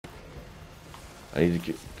I need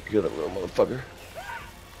to kill that little motherfucker.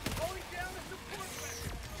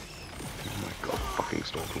 Oh my god, fucking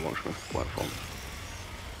stole to launch my platform.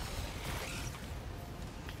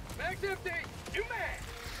 Mag's empty! New mag!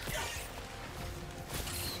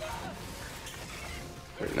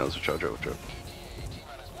 Wait, now there's a charge over joke.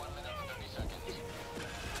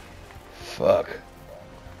 Fuck.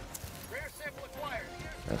 Rare sample acquired.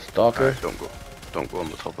 That stalker. Alright, don't go on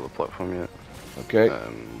the top of the platform yet. Okay.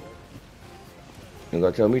 You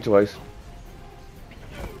gotta tell me twice.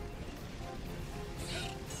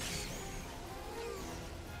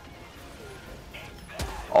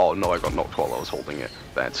 Oh no, I got knocked while I was holding it.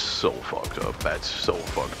 That's so fucked up. That's so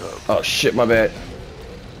fucked up. Oh shit, my bad.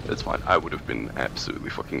 It's fine. I would have been absolutely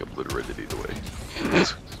fucking obliterated either way.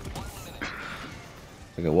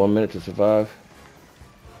 I got 1 minute to survive.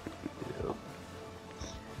 Yep.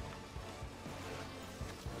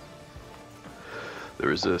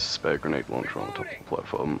 There is a spare grenade launcher on the top of the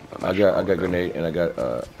platform. I got grenade and I got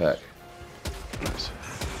pack. Nice.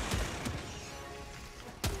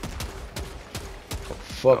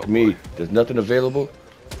 Fuck me. There's nothing available.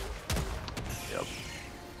 Yep.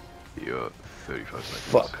 You're 35 seconds.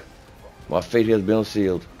 Fuck. My fate has been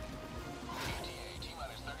sealed.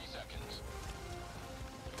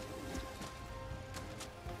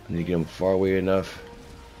 I need to get him far away enough.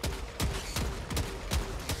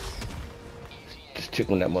 Just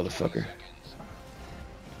tickling that motherfucker.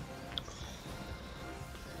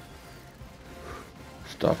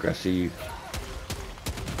 Stalker, I see you.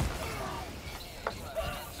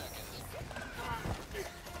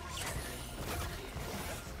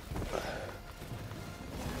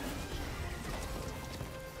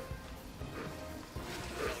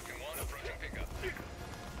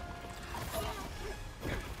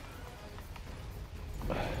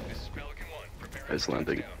 It's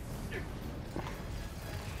landing.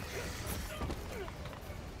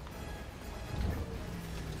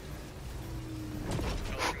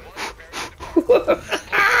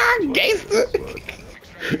 Gangster.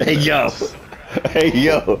 Hey yo. Hey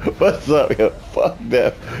yo. What's up, yo? Fuck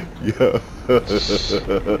that. Yo.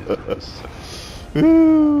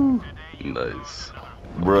 Woo. Nice.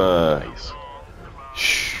 Bruh. Nice.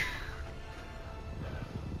 Shh.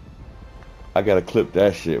 I gotta clip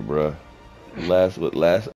that shit, bruh. Last